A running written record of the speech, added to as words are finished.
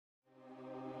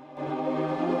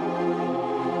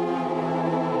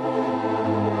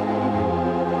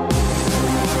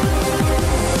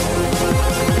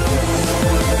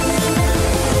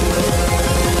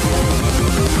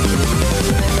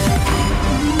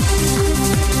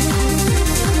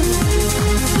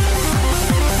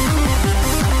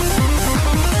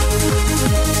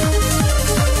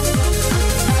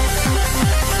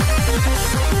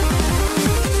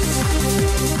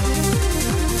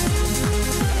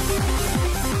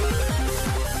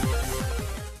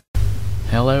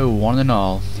Hello one and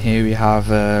all, here we have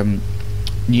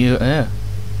new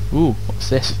ooh, what's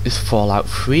this? It's Fallout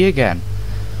 3 again.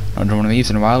 I've done one of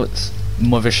these in a while. It's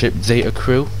Mothership Zeta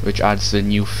crew, which adds a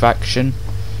new faction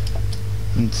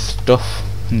and stuff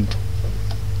and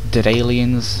dead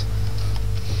aliens.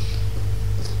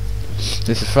 This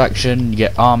is a faction, you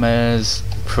get armors,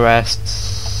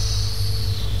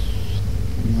 crests,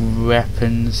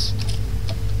 weapons.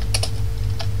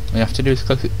 All you have to do is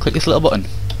click this little button.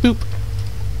 Boop.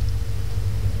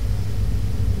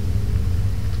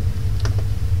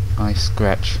 I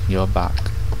scratch your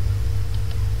back.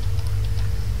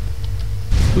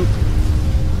 Boop.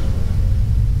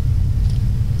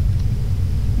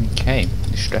 Okay,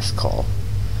 distress call.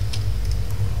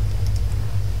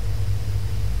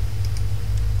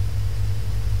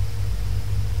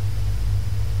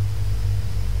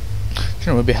 Do you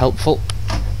know what would be helpful?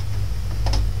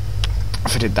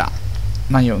 If I did that.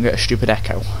 Now you won't get a stupid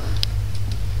echo.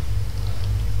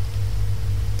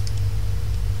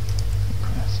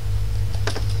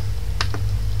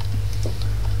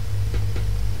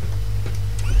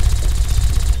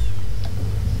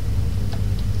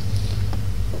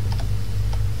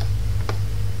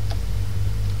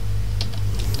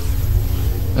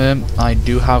 I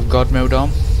do have God mode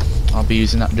on. I'll be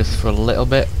using that just for a little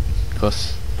bit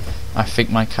because I think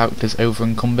my character's over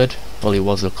encumbered. Well, he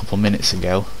was a couple minutes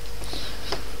ago.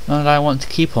 And I want to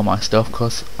keep all my stuff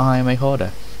because I am a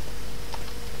hoarder.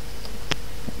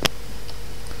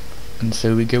 And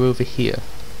so we go over here.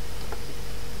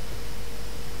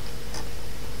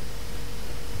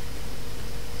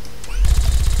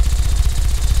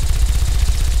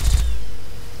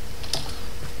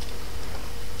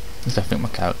 Because I think my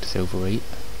character's overweight.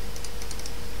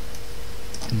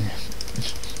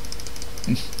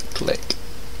 Click.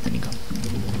 Minigun.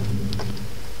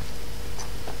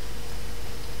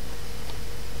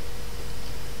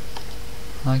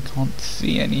 I can't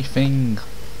see anything.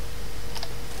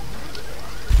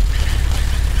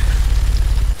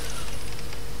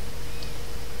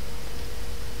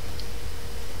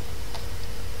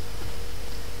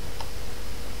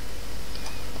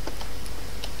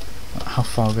 How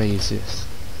far away is this?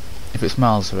 If it's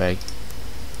miles away,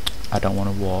 I don't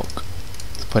want to walk.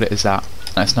 Let's put it as that.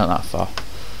 It's not that far.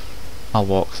 I'll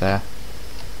walk there.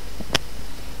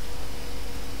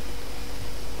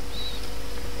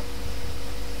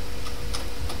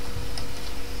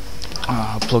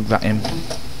 I'll plug that in.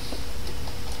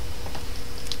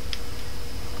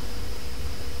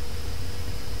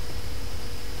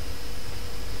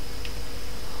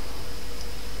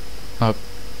 Oh,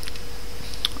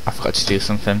 I forgot to do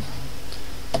something.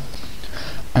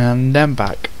 And then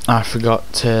back, I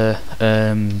forgot to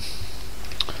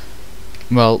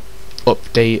well,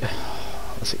 update.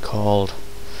 What's it called?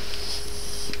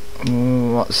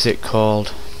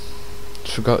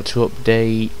 Forgot to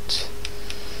update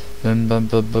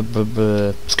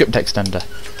script extender.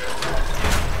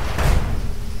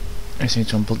 I just need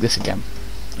to unplug this again.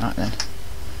 Right then.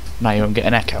 Now you won't get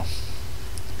an echo.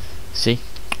 See?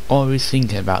 Always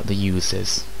thinking about the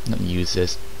users. Not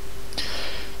users.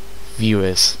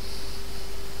 Viewers.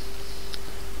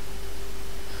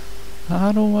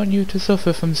 I don't want you to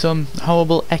suffer from some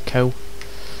horrible echo.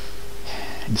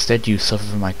 Instead you suffer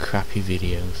from my crappy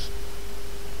videos.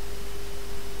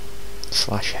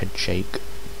 / head shake.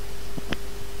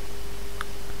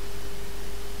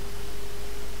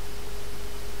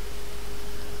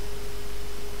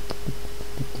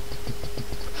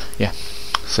 Yeah,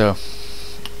 so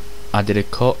I did a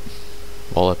cut.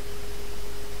 Well,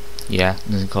 yeah,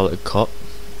 doesn't call it a cut.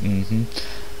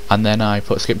 And then I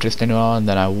put script extender on, and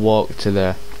then I walked to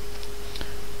the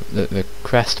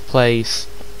crest place,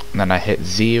 and then I hit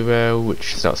 0,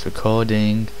 which starts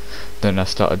recording. Then I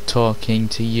started talking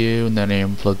to you, and then I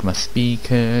unplugged my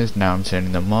speakers. Now I'm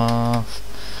turning them off,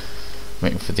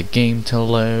 waiting for the game to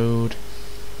load.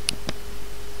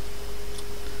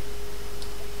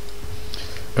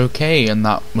 Okay, and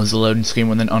that was the loading screen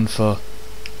went on for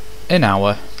an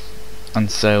hour, and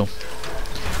so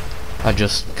I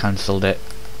just cancelled it.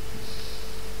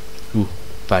 Ooh,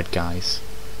 bad guys.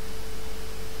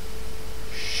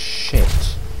 Shit.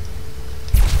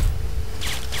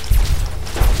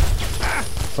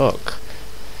 Fuck.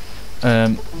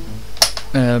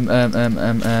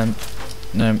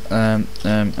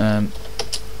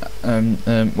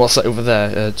 What's that over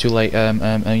there? Too late.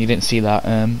 You didn't see that.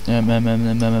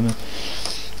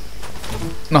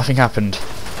 Nothing happened.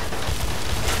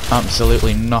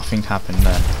 Absolutely nothing happened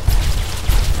then.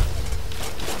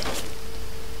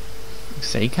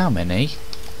 Sake, how many?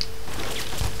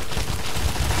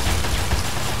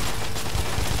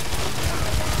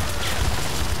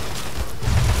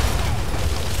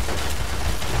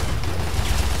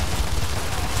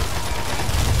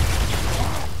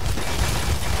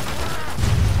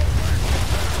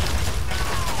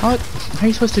 How are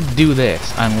you supposed to do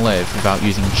this and live without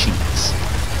using cheats?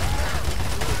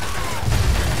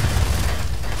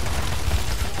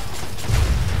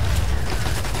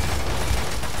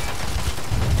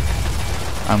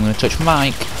 I'm gonna touch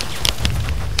my mic.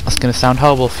 That's gonna sound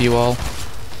horrible for you all.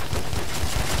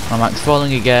 My mic's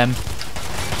falling again.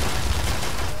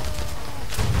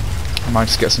 I might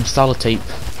just get some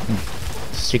sellotape and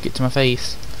stick it to my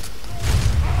face.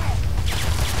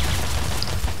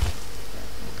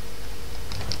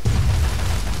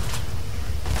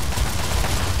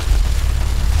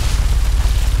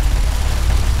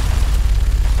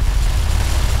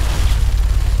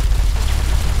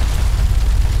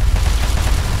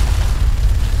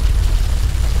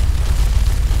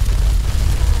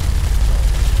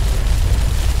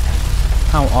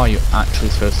 How are you actually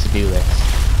supposed to do this?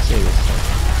 Seriously.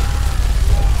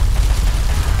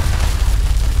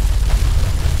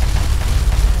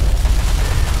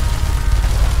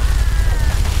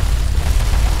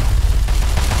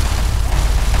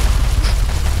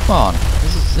 Come on,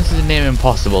 this is near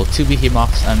impossible. 2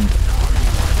 behemoths and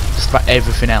just about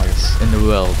everything else in the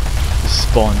world is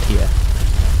spawned here.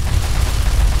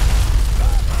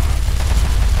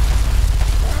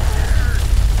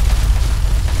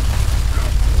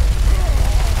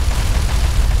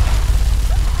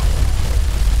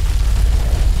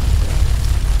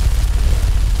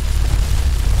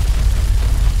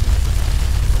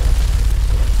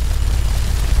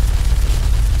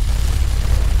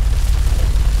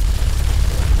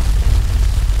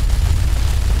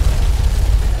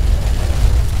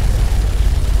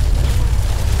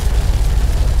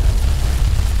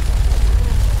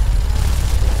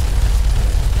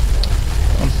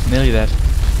 Nearly dead.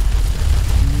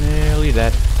 Nearly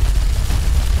dead.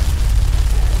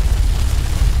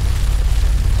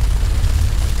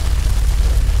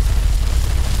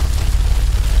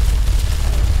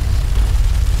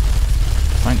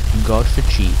 Thank God for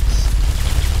cheats.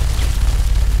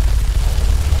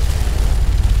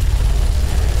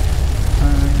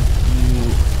 And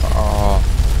you are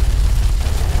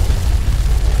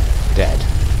dead.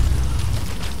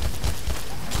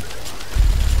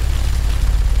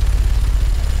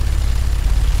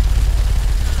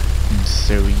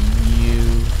 So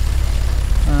you,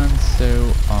 and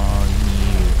so are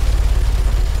you.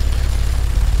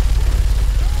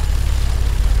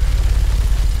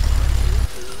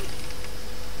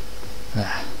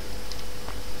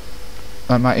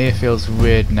 Like my ear feels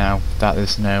weird now that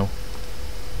there's no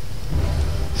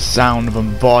sound of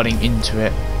bombarding into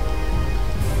it.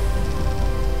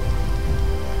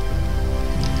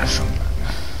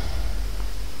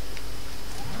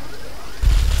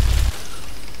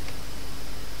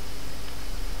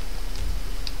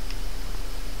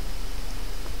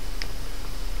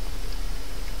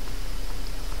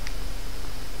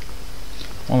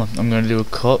 Well, I'm going to do a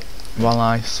cut while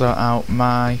I sort out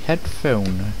my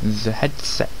headphone, the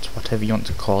headset, whatever you want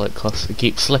to call it, because it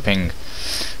keeps slipping.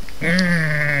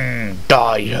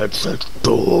 Die, headset,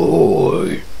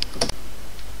 die!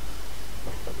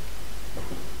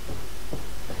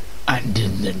 And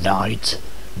in the night,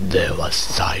 there was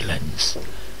silence.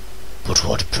 But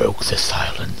what broke the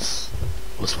silence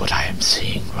was what I am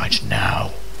seeing right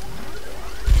now.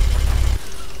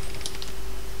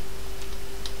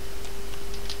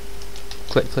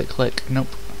 Click, click, click. Nope,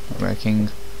 not working.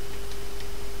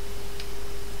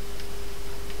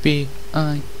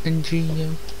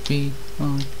 B-I-N-G-O,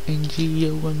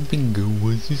 B-I-N-G-O, and Bingo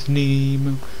was his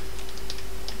name.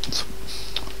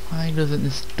 Why doesn't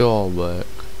this door work?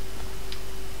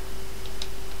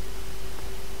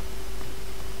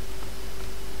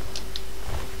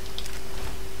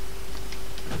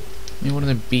 Maybe one of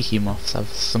the behemoths have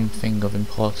something of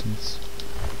importance.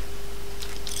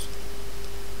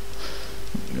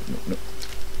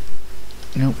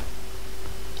 Nope.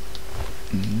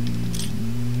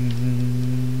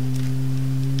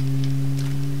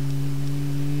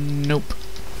 Nope.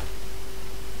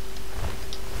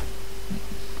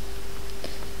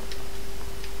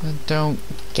 I don't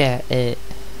get it.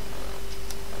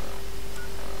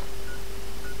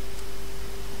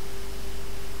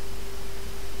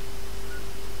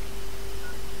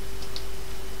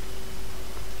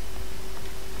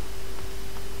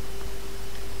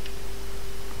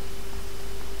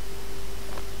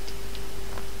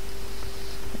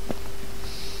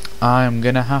 I'm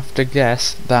gonna have to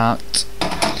guess that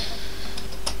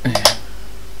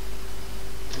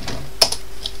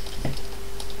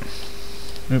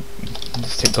oop,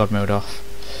 let's take God mode off.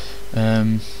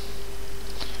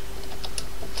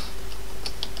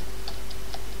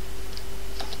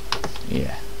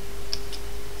 Yeah.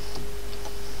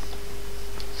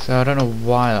 So I don't know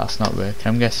why that's not working.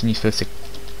 I'm guessing you're supposed to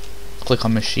click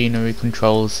on machinery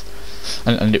controls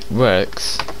and it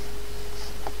works.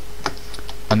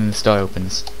 And then the store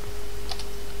opens.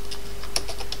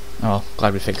 Oh,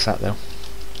 glad we fixed that though.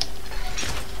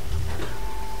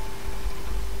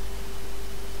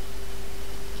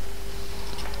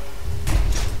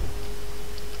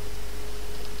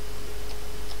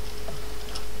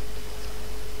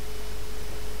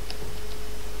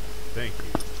 Thank you.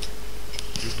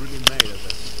 You've really made us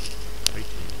a great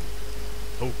team.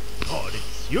 Oh God,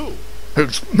 it's you!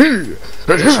 It's me!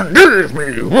 It isn't it,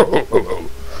 me! Whoa, whoa, whoa.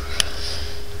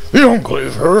 The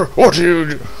Enclave here, what do you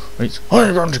do?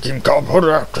 I'm going to keep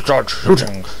up to start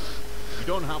shooting. You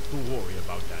don't have to worry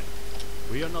about that.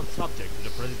 We are not subject to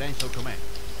the presidential command.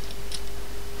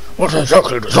 What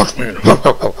exactly does that mean?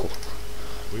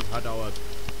 We've had our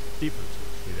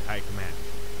differences with the High Command.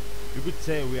 You could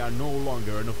say we are no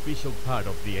longer an official part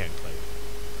of the Enclave.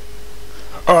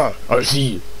 Ah, I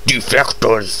see.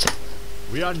 Defectors.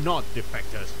 We are not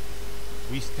defectors.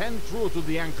 We stand true to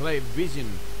the Enclave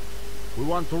vision. We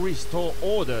want to restore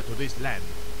order to this land.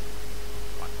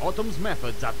 But Autumn's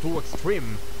methods are too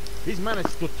extreme. He's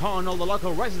managed to turn all the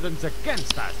local residents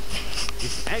against us.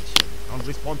 His actions don't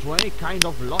respond to any kind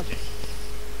of logic.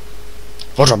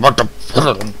 What about the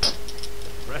president?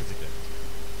 President?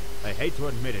 I hate to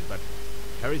admit it, but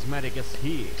charismatic as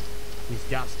he is, he's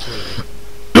just crazy.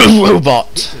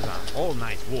 Robot. These are all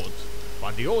nice words,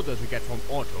 but the orders we get from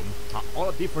Autumn are all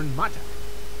a different matter.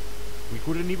 We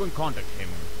couldn't even contact him.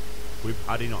 We've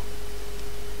had enough.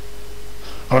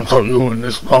 And so you and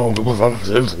this long group of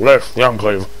officers left the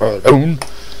Enclave alone?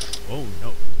 Oh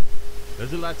no.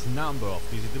 There's a large number of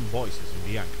dissident voices in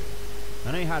the Enclave,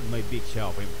 and I had my big share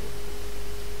of input.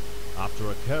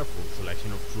 After a careful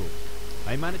selection of troops,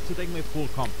 I managed to take my full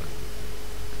company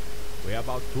with me. We're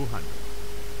about 200.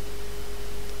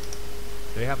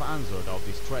 They have answered our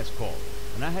distress call,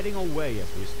 and are heading away as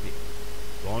we speak.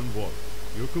 Don't worry,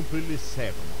 you're completely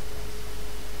safe among us.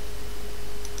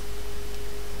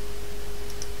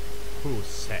 Who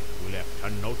said we left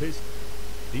unnoticed?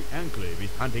 The Enclave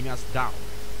is hunting us down.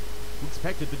 We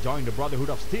expected to join the Brotherhood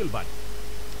of Steel, but...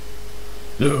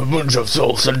 They're a bunch of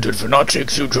soul-centered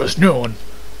fanatics who just no one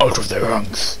out of their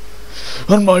ranks.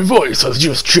 And my voice has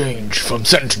just changed from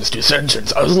sentence to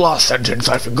sentence, as last sentence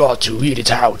I forgot to read it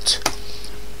out.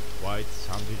 Quite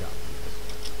summed it up.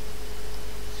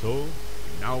 So,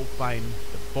 we now find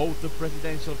that both the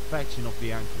presidential faction of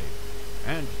the Enclave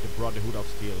and the Brotherhood of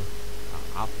Steel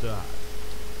are after us.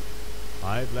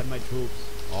 I've led my troops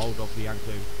out of the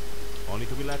Enclave, only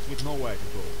to be left with nowhere to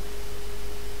go.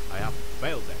 I have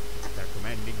failed them as their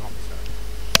commanding officer.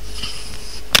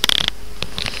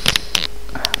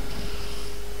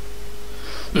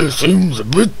 This seems a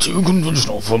bit too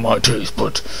conventional for my taste,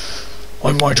 but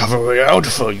I might have a way out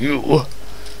for you. Indeed.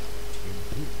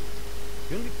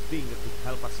 The only thing that could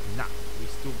help us now is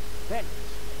to vanish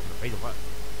from the face of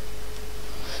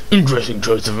Earth. Interesting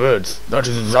choice of words. That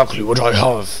is exactly what I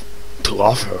have to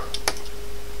offer.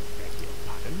 Beg your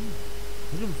pardon?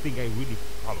 I don't think I really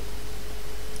follow.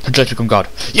 Electrical God.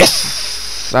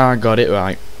 Yes! I got it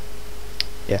right.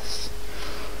 Yes.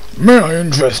 May I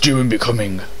interest you in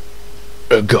becoming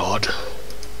a god?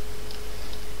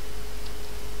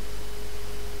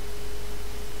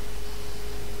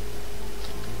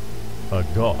 A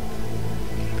god?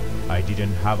 I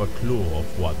didn't have a clue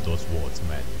of what those words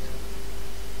meant.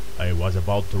 I was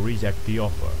about to reject the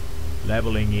offer,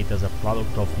 labeling it as a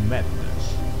product of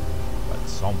madness, but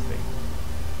something,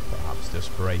 perhaps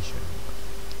desperation,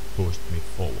 pushed me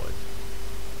forward.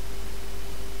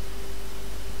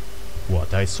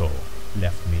 What I saw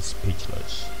left me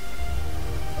speechless.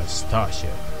 A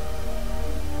starship,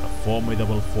 a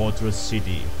formidable fortress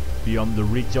city beyond the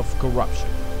reach of corruption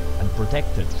and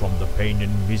protected from the pain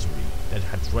and misery that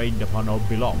had rained upon our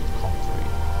beloved country.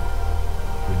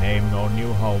 We named our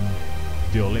new home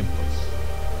the Olympus.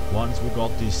 Once we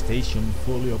got this station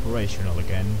fully operational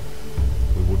again,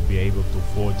 we would be able to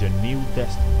forge a new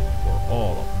destiny for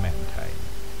all of mankind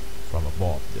from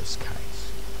above the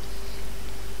skies.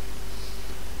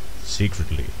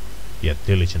 Secretly, yet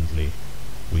diligently,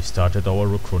 we started our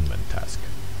recruitment task.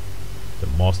 The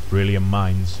most brilliant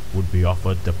minds would be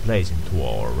offered a place into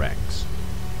our ranks.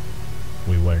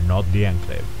 We were not the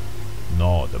Enclave,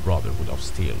 nor the Brotherhood of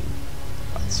Steel,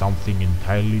 but something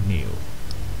entirely new.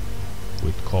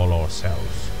 We'd call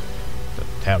ourselves the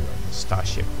Terran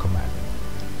Starship Command.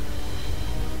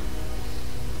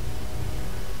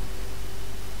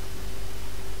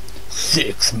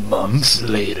 "6 months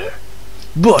later,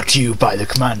 brought to you by the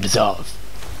commanders of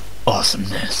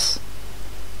Awesomeness."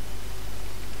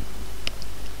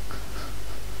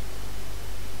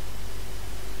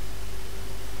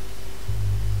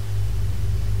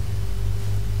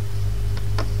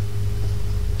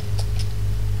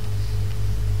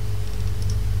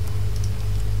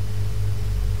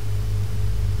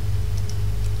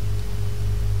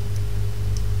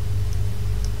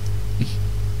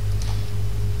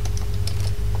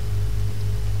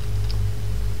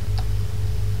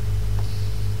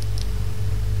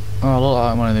 Oh, I look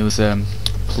like one of those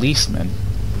policemen.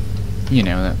 You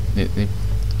know, that they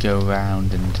go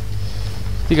around and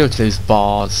they go to those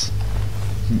bars.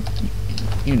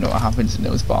 You know what happens in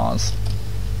those bars.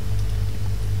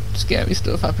 Scary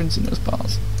stuff happens in those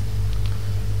bars.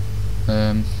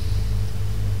 Yeah.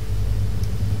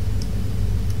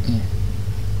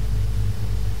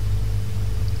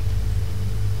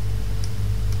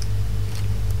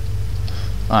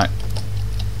 Alright,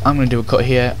 I'm going to do a cut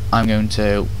here. I'm going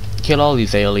to kill all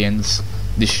these aliens,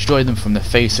 destroy them from the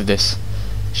face of this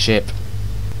ship,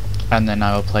 and then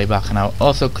I will play back, and I'll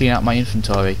also clean out my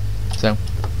inventory. So,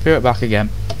 be right back again.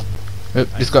 Oh,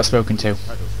 just got spoken to.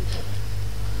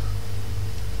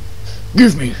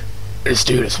 Give me a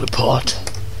status report.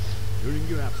 During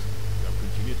your absence, we have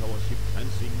continued our ship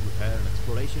fencing, repair, and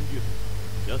exploration duties,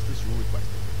 just as you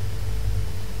requested.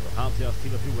 Perhaps there are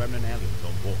still a few remnant aliens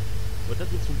on board, but that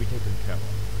will soon be taken care of.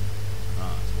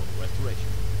 As for the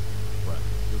restoration, well,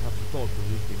 you'll have to talk to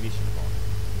the technician about it.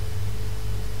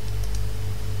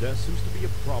 There seems to be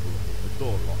a problem with the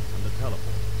door locks and the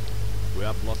teleport. We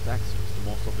have lost access to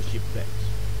most of the ship decks.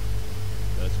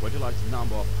 There's quite a large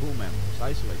number of crew members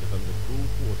isolated on the crew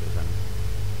quarters, and,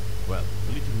 well,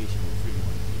 the lead technician will really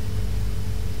want to see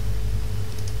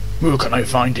you. Where can I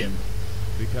find him?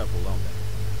 Be careful down there.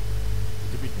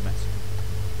 It's a bit messy.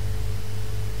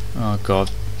 Oh god.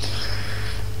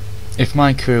 If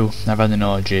my crew have had an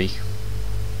orgy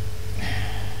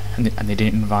and they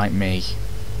didn't invite me,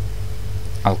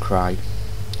 I'll cry.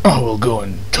 I will go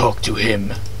and talk to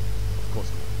him. Of course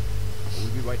not.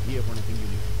 We'll be right here for anything you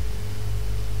need.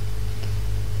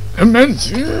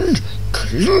 Commencing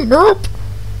clean up.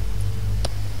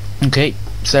 Okay,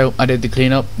 so I did the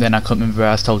cleanup, then I couldn't remember where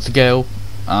I was told to go,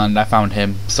 and I found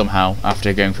him somehow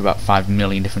after going through about 5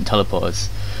 million different teleporters.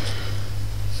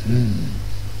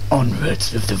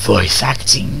 Onwards with the voice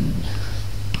acting.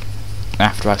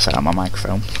 After I set up my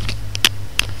microphone.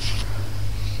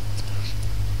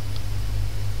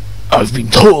 I've been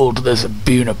told there's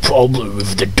been a problem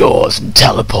with the doors and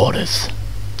teleporters.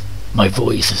 My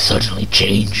voice has suddenly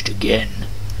changed again.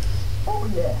 Oh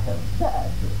yeah,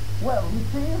 Dad. Well, you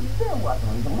see, there was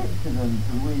a little incident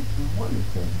with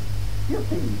Wilson. You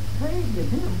see, they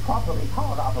didn't properly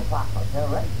power off the plasma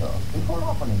generator before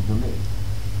opening the lid.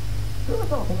 There was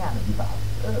nothing energy about.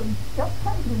 Just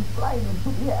taking flying into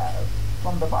the air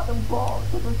from the bottom floor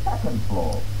to the second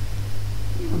floor.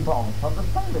 Even bombs from the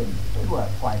ceiling, it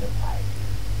worked quite a time.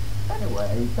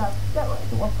 Anyway, that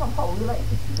generator was somehow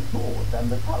related to the doors and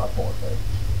the teleporters.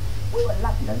 We were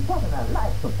lucky that it wasn't a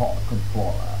life support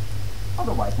controller.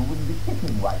 Otherwise we wouldn't be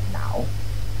kicking right now.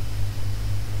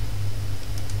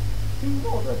 In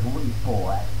order to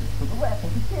restore access to the rest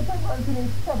of the ship, I'm going to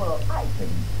need several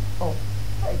items of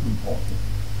great importance.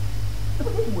 To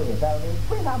begin with, I'll need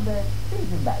 300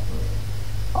 fusion batteries,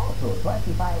 also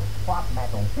 25 hot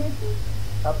metal pieces,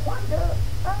 a plunger,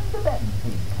 and a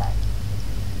benzene tank.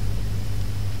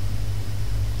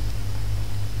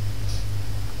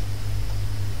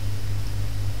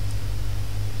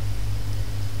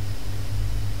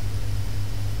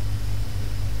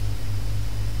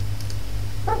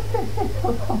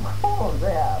 Of course,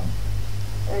 yeah.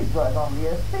 It was only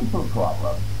a simple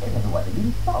problem. It has already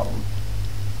been solved.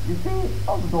 You see,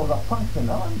 all the doors are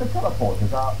functional and the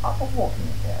teleporters are up and working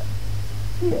again.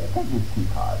 Here, take this key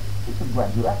card. It will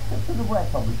grant you access to the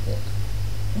rest of the ship.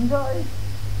 Enjoy!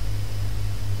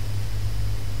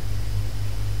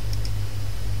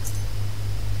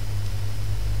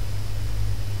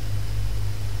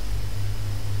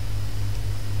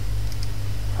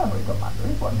 Sorry, Commander,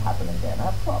 it won't happen again,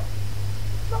 I promise.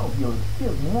 Now, if you'll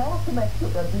excuse me, I have to make sure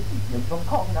that this is from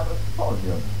causing another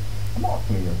explosion. A more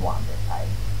serious one this time.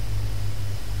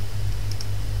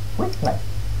 Which place?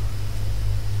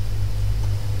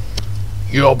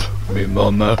 Yup, me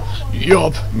mama.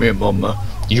 Yup, me mama.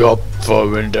 Yup,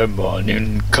 for in the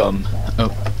morning come.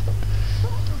 Oh.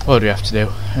 What do we have to do?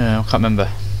 I can't remember.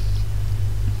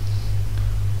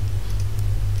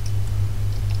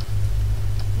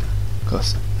 Of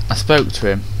course, I spoke to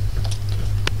him.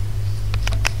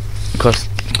 Because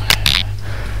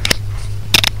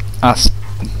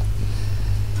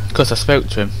I spoke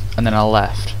to him and then I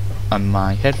left and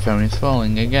my headphone is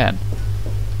falling again.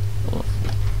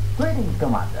 Greetings,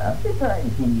 Commander. Is there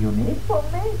anything you need from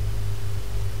me?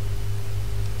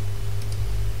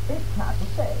 It's hard to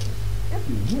say. If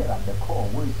you here at the core,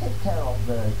 we'll take care of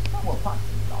the power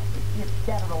functions of the ship's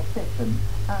general system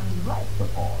and life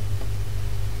support.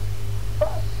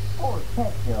 But for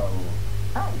special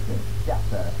items,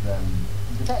 just as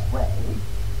the best way,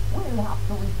 we'll have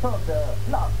to restore the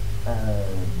lost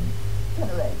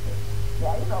generator.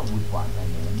 Yeah, you know which one I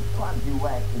mean. The ones you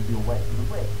whack with your way to the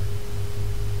brick.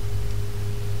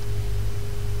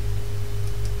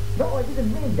 No, I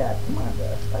didn't mean that,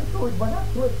 Commander. I'm sure it was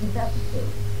absolutely necessary.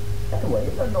 Anyway,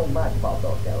 you don't know much about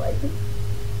those narrators.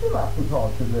 You'll have to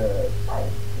talk to the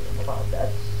science team about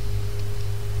that.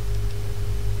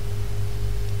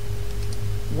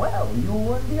 Well,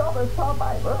 you and the other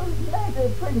survivors made a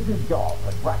pretty good job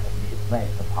at breaking these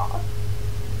planes apart.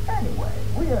 Anyway,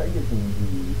 we are using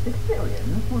the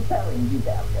experience repairing these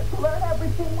areas to learn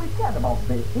everything we can about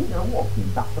this inner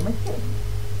working of the machine.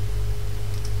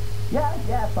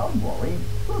 Yeah, don't worry.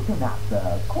 Looking at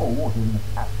the coordinating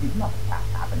as did not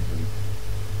happen to it.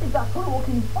 It's actually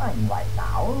working fine right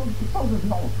now. It poses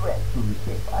no threat to the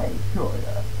ship, I assure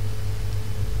you.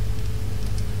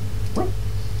 Wait.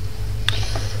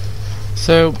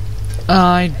 So,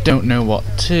 I don't know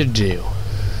what to do.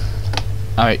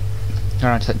 Alright,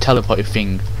 alright, that teleporter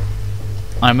thing.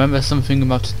 I remember something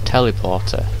about a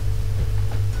teleporter.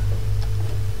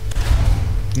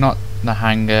 Not the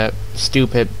hangar.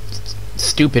 Stupid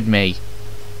me.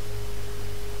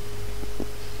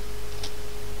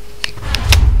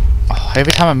 Oh,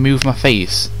 every time I move my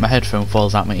face, my headphone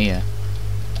falls out my ear.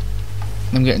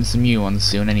 I'm getting some new ones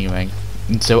soon anyway,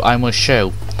 and so I must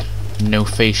show no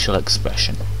facial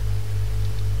expression.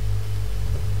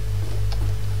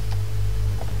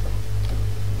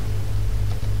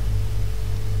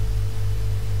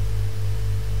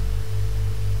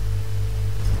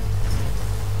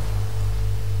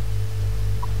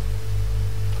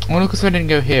 I wonder if I didn't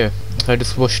go here, if I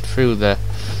just rushed through the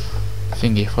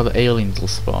thingy before the aliens will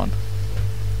spawn.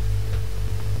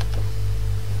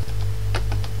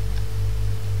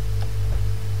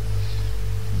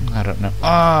 I don't know.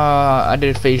 Ah, I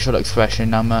did facial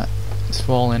expression, it's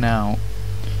falling out.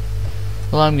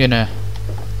 Well, I'm gonna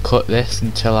cut this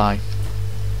until I...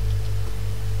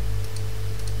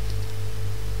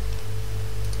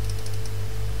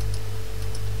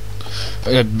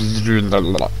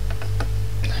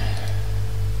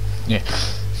 Yeah,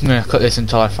 I'm gonna cut this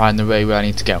until I find the way where I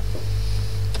need to go.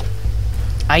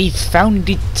 I found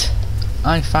it!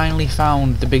 I finally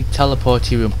found the big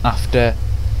teleporting room after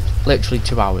literally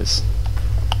 2 hours.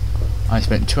 I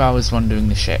spent 2 hours wandering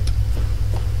the ship.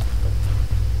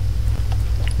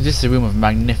 This is a room of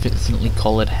magnificently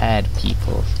coloured haired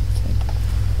people or something.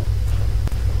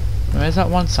 Where's that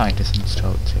one scientist I need to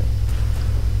talk to?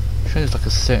 I'm sure there's like a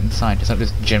certain scientist, not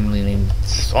just generally named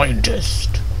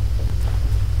scientist.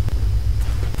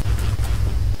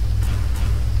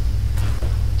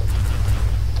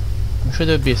 I'm sure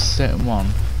there'd be a certain one.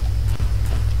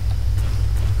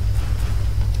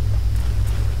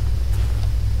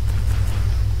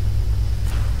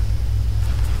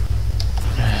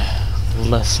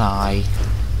 Lasai.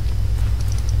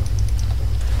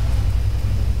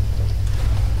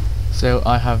 So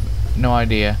I have no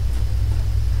idea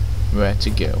where to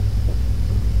go.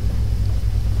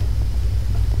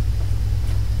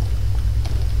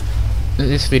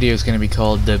 This video is going to be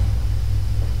called the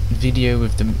video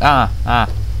with the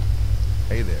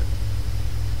Hey there.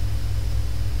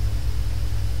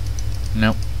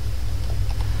 Nope.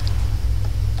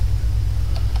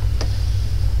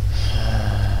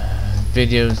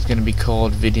 Video is going to be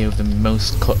called video of the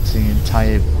most cuts in the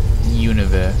entire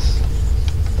universe.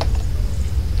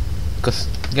 Because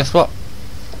guess what?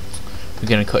 We're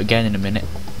going to cut again in a minute.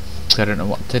 Because I don't know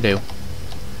what to do.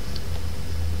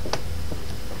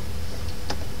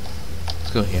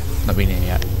 Let's go here. Not been here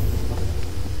yet.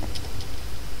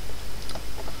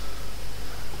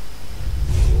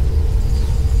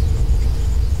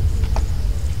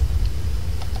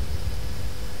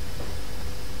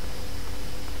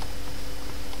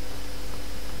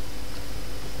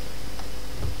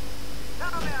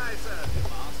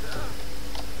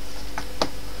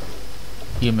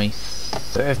 You may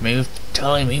serve me with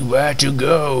telling me where to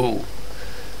go.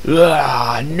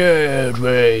 Nerd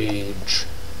rage.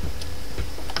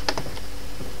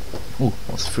 Ooh,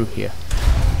 what's through here?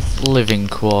 Living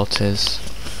quarters.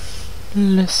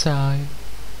 Lasai.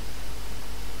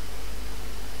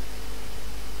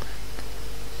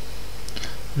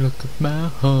 Look at my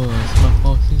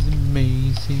horse is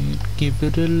amazing. Give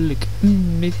it a lick,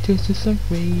 it tastes just like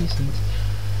raisins.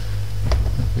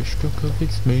 The stroke of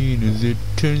its mane as it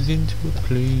turns into a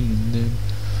plane, and then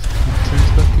it turns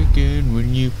back again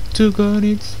when you took on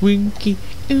its winky.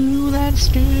 Ooh, that's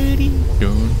sturdy,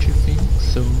 don't you think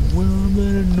so? Well, I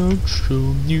better not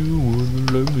show you all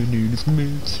the lemonade is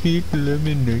made. Sweet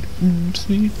lemonade,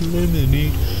 sweet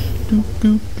lemonade. Do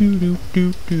do do do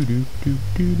do do do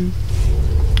do do.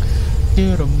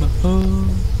 Get on my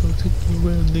horse, I'll take you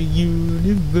around the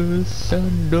universe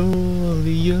and all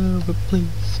the other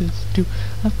places too.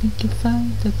 I think you'll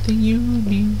find that the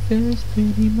universe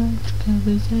pretty much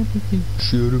covers everything.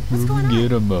 Shut up, What's going and on?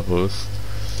 get on my horse.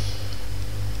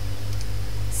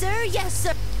 Sir, yes,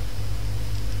 sir.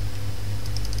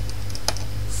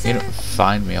 You Sir, didn't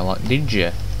find me a lot, did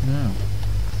you? No.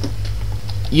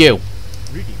 You.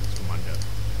 Greetings, Commander.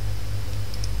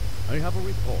 I have a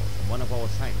report from one of our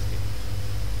science teams.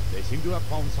 They seem to have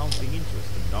found something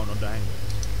interesting down on the hangars.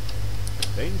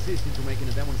 They insisted to making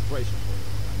a demonstration for you,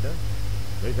 Commander.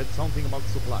 They said something about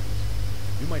supplies.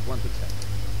 You might want to check.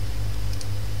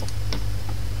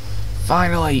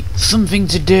 Finally, something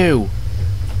to do.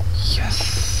 Yes,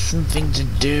 something to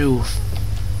do.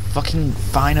 Fucking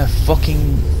find a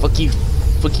fucking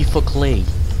fuck Lee.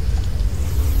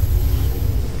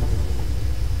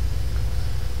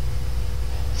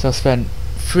 So I spent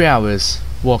 3 hours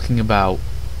walking about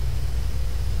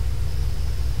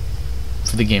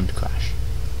for the game to crash.